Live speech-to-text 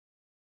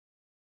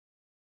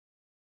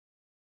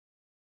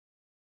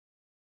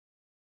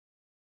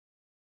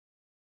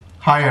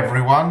Hi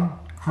everyone,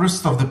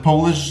 Christoph the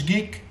Polish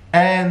Geek,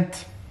 and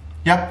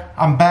yep,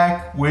 I'm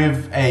back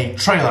with a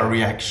trailer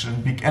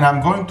reaction, and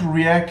I'm going to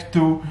react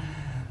to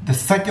the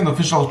second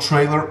official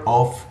trailer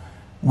of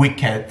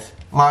Wicked.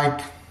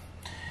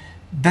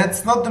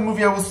 That's not the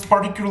movie I was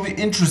particularly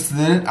interested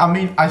in. I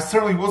mean, I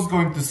certainly was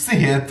going to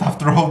see it,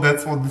 after all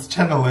that's what this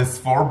channel is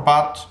for,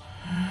 but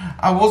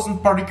I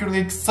wasn't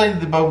particularly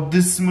excited about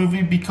this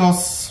movie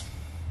because,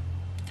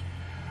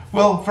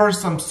 well,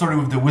 first I'm sorry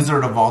with The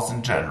Wizard of Oz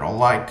in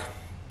general.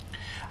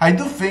 I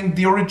do think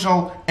the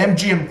original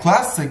MGM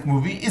classic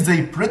movie is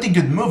a pretty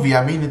good movie.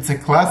 I mean, it's a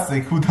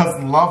classic, who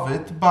doesn't love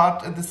it?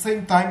 But at the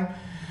same time,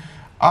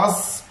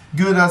 as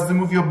good as the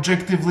movie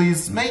objectively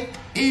is made,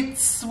 it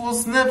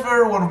was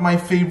never one of my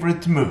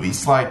favorite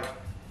movies.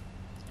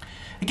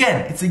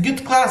 Again, it's a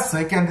good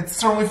classic and it's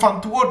certainly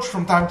fun to watch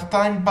from time to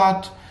time,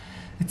 but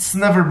it's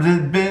never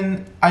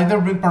been, I've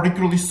never been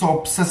particularly so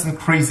obsessed and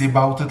crazy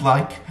about it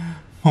like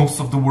most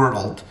of the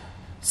world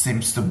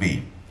seems to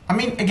be. I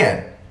mean,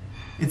 again,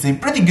 it's a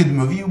pretty good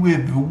movie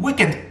with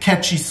wicked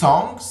catchy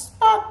songs,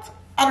 but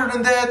other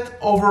than that,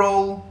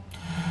 overall,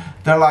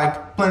 there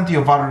are plenty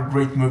of other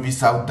great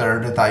movies out there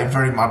that I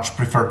very much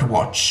prefer to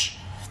watch.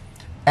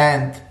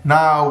 And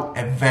now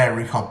a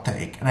very hot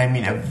take, and I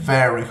mean a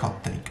very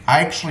hot take.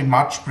 I actually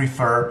much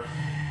prefer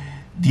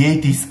the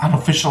 80s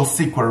unofficial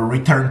sequel,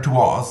 Return to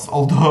Oz,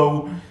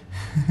 although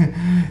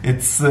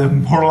it's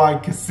more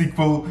like a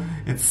sequel.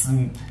 It's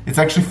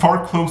actually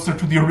far closer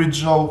to the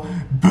original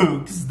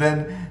books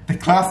than the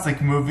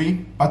classic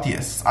movie, but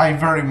yes, I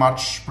very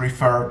much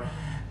prefer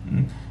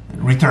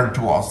Return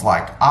to Oz.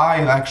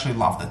 I actually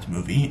love that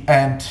movie,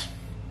 and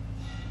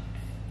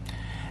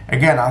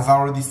again, as I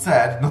already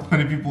said, not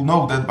many people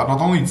know that, but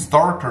not only it's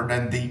darker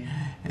than the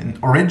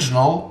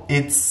original,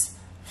 it's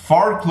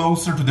far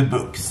closer to the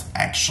books,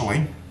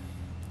 actually.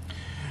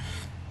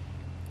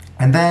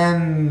 And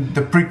then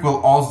the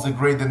prequel, Oz the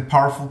Great and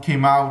Powerful,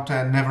 came out,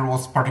 and never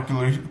was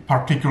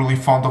particularly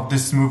fond of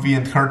this movie,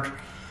 and heard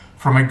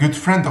from a good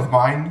friend of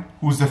mine,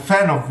 who's a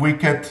fan of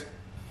Wicked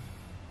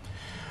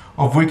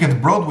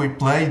Broadway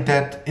play,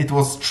 that it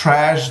was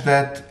trash,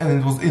 and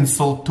it was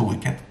insult to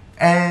Wicked.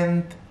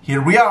 And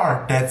here we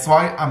are. That's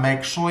why I'm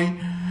actually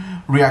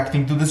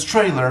reacting to this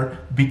trailer,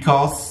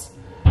 because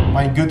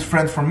my good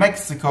friend from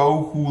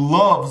Mexico, who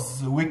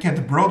loves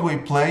Wicked Broadway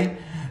play,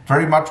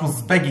 very much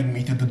was begging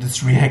me to do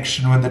this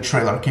reaction when the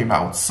trailer came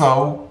out.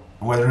 So,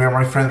 whether you're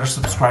my friend or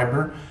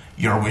subscriber,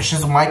 your wish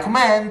is my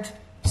command.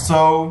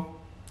 So,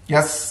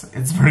 yes,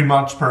 it's very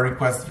much per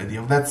request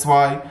video. That's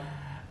why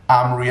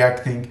I'm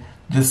reacting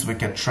this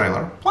Wicked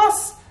trailer.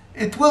 Plus,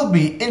 it will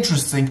be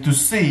interesting to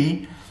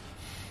see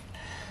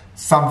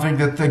something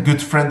that a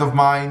good friend of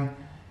mine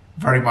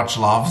very much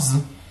loves.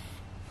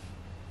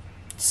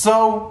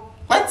 So,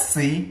 let's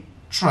see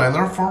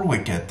trailer for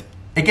Wicked.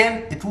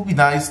 Again, it will be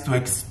nice to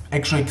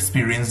actually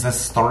experience this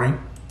story.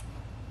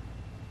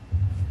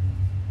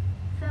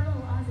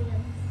 Fellow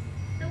Ozians,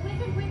 the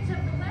Wicked Witch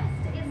of the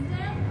West is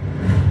dead.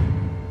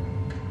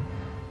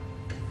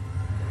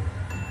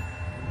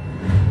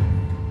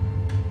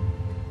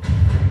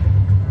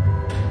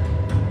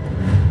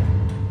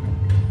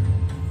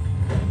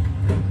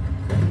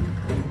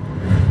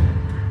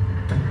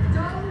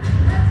 Don't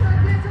let her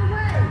get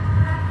away!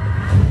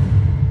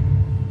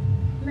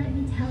 Let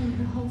me tell you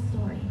the whole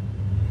story.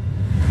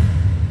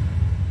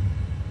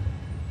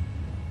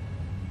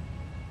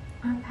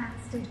 Our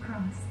paths did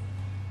cross.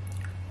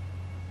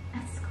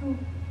 At school.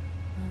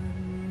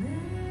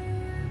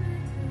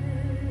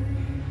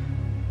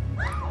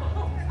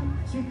 Oh,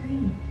 you're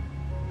green.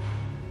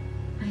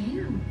 I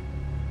am.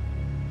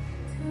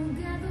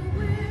 Together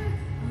we're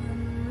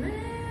unlimited.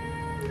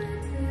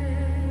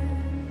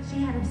 She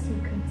had her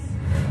secrets.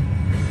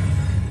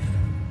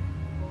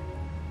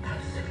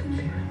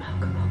 Absolutely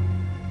remarkable.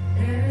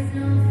 There is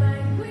no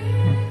fight we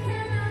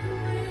cannot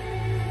win.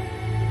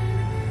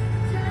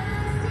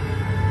 Just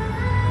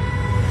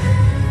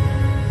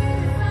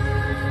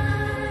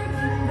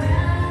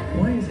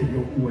Why is it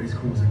you're always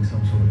causing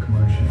some sort of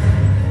commotion?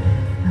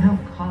 I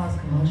don't cause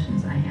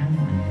commotions, I am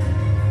one.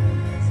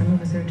 Some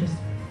of us are just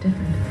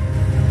different.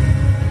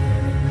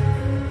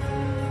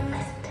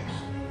 Listen to me.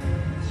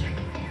 You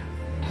can do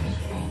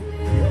anything.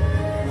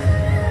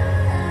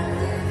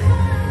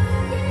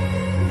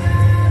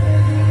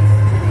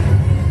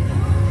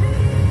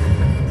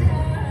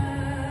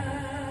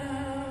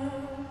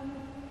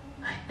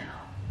 I know.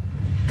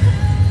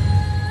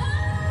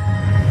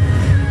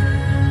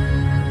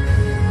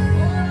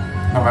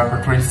 November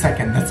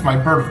 22nd, that's my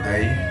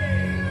birthday.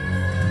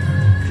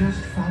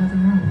 Just follow the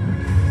road.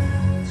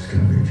 It's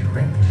gonna be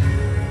direct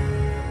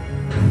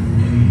to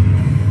me.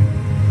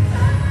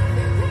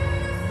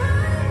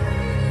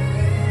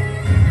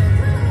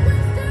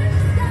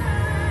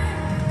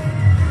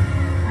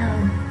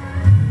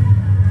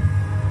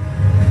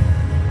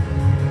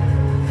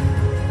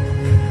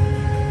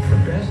 The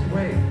best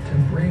way to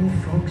bring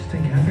folks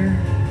together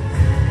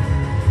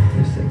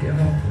is to give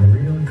up a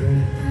real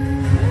good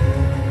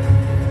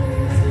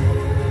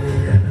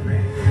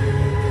enemy.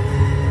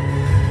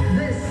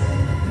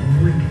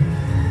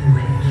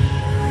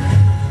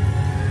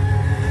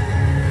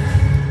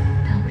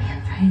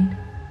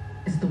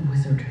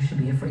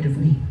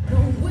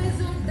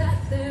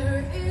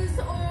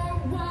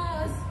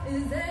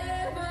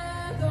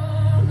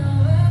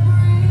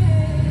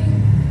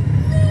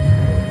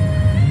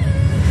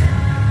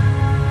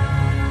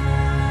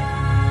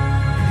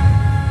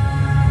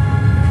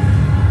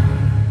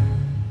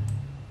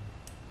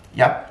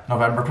 Yep,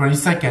 November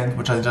 22nd,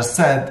 which I just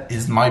said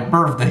is my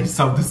birthday,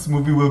 so this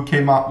movie will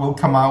come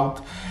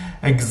out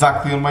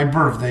exactly on my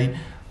birthday.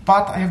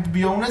 But I have to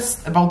be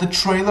honest about the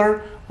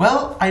trailer.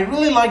 Well, I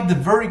really like the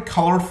very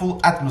colorful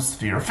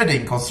atmosphere,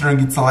 fitting considering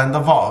it's a land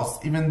of Oz,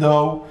 even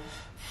though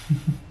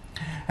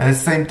at the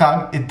same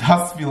time it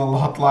does feel a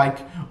lot like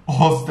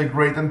Oz the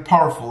Great and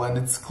Powerful, and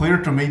it's clear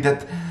to me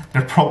that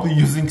they're probably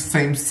using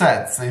same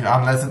sets,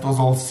 unless it was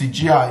all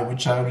CGI,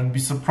 which I wouldn't be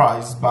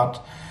surprised.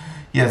 But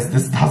yes,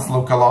 this does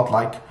look a lot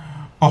like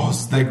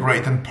Oz the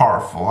Great and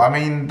Powerful. I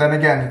mean, then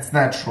again, it's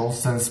natural,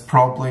 since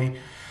probably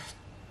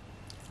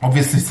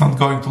obviously it's not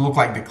going to look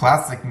like the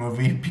classic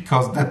movie,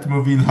 because that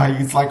movie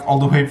is like all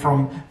the way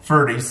from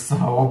 30s, so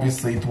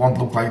obviously it won't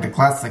look like the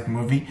classic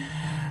movie.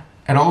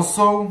 And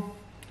also,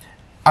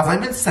 as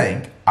I've been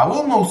saying, I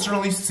will most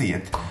certainly see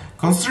it,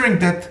 considering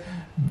that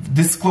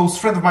this close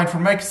friend of mine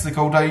from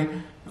Mexico that I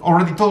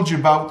already told you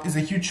about is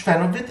a huge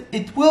fan of it.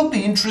 It will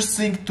be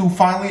interesting to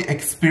finally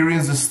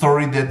experience a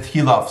story that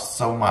he loves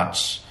so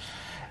much.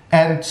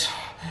 And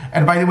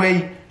by the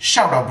way,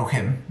 shout out to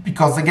him,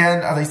 because again,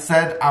 as I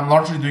said, I'm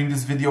largely doing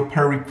this video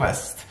per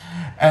request.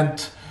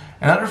 And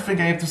another thing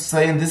I have to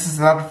say, and this is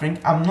another thing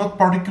I'm not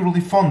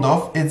particularly fond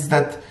of, is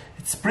that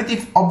it's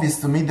pretty obvious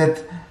to me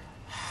that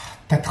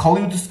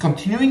Hollywood is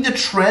continuing the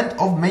trend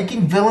of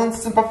making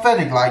villains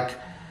sympathetic. Like,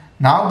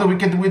 now the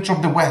Wicked Witch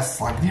of the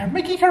West, like, they are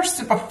making her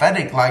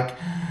sympathetic. Like,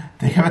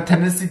 they have a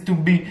tendency to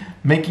be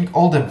making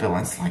all the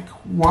villains. Like,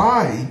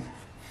 why?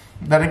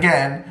 Then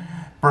again,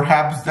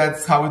 perhaps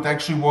that's how it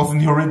actually was in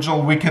the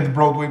original Wicked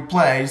Broadway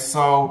play,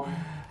 so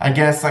I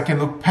guess I can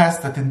look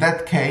past that in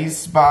that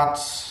case. But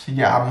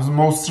yeah, I'm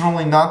most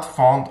certainly not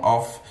fond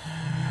of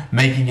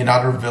making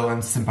another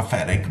villain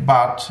sympathetic.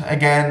 But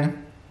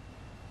again,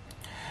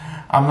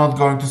 I'm not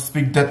going to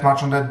speak that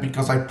much on that,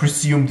 because I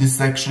presume this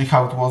is actually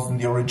how it was in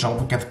the original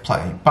Wicked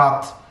play.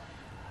 But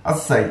as I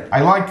say,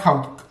 I like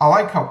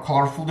how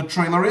colorful the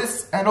trailer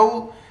is and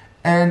all,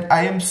 and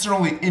I am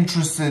certainly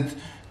interested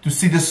to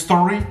see the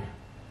story.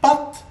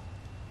 But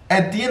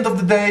at the end of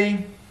the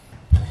day,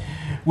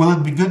 will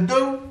it be good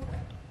though?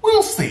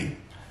 We'll see.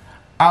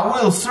 I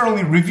will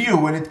certainly review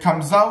when it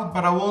comes out,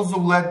 but I will also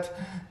let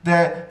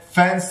the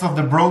fans of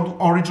the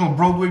original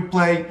Broadway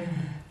play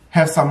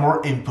have some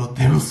more input.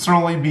 There will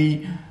certainly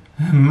be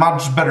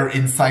much better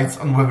insights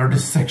on whether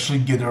this is actually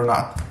good or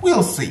not.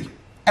 We'll see.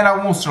 And I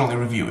will most certainly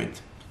review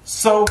it.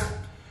 So,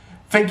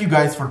 thank you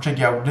guys for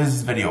checking out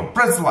this video.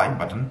 Press the like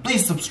button.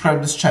 Please subscribe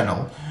to this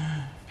channel.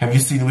 Have you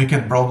seen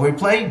Wicked Broadway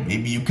play?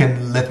 Maybe you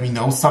can let me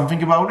know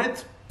something about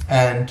it.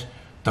 And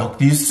talk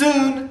to you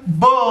soon.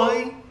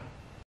 Bye!